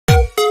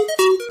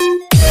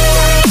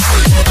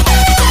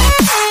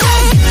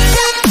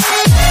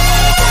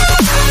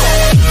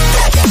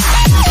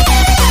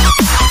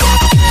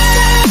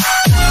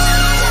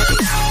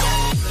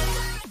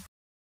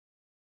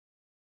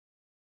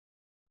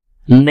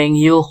Ning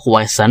Yu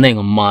questioning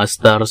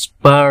Master's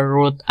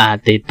rude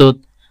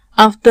attitude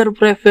after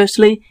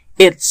previously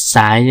it's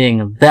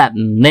saying that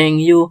Ning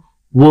Yu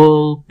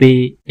will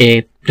be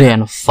its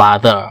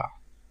grandfather.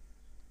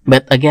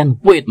 But again,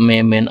 with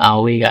me,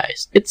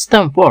 guys, it's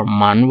time for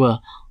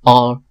Manhua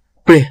or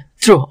Breathe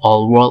Through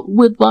All World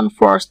with one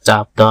first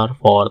chapter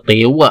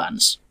 41.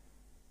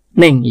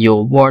 Ning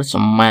Yu words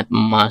made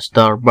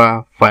Master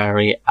Ba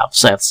very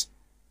upset.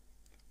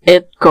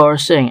 It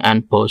cursing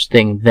and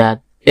boasting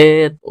that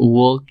it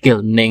will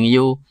kill Ning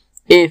Yu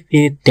if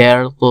he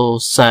dared to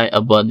say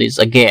about this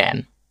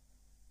again.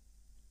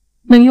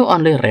 Ning Yu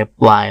only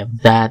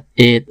replied that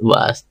it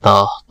was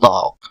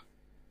talk.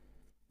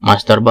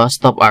 Master Ba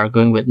stopped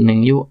arguing with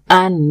Ning Yu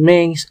and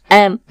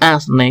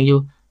asked Ning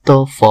Yu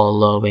to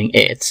following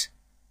it.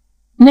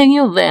 Ning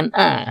Yu then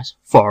asked,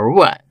 for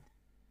what?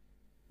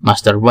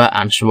 Master Ba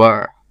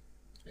answered,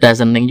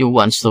 doesn't Ning Yu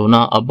wants to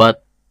know about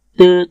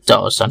the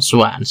chosen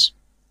ones?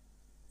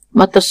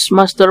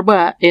 Master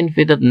Ba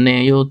invited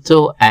Ning Yu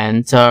to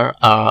enter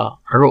a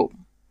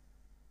room.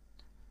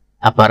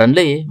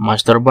 Apparently,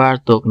 Master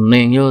Ba took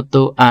Ning Yu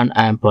to an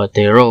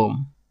empty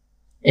room.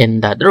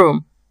 In that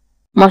room,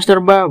 Master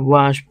Ba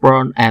was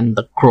prone on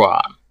the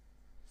ground.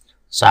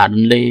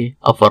 Suddenly,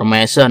 a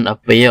formation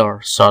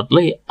appeared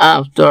shortly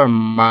after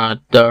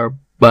Master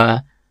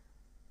Ba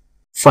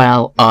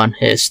fell on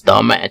his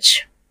stomach.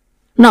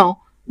 Now,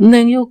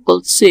 Ning Yu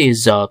could see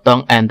Zhou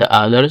Tong and the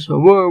others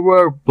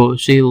were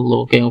busy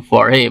looking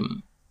for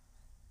him.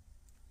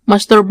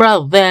 Master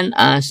Ba then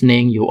asked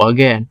Ning Yu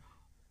again,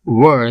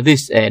 were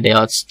these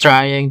idiots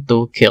trying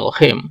to kill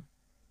him?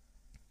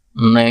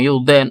 Ning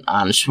Yu then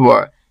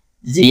answered,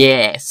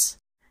 yes,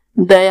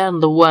 they are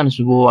the ones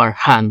who are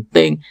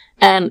hunting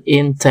and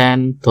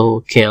intend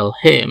to kill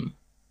him.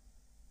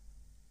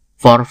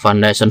 4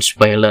 foundation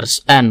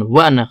spellers and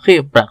 1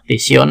 key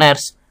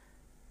practitioners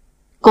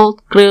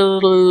could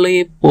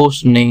clearly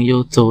push Ning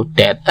Yu to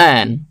that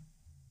end.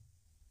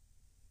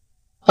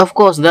 Of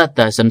course, that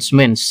doesn't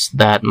mean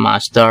that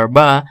Master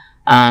Ba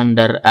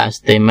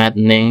underestimated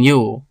Ning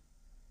Yu.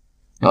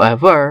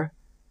 However,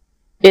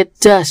 it's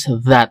just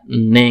that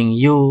Ning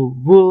Yu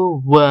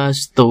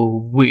was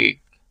too weak.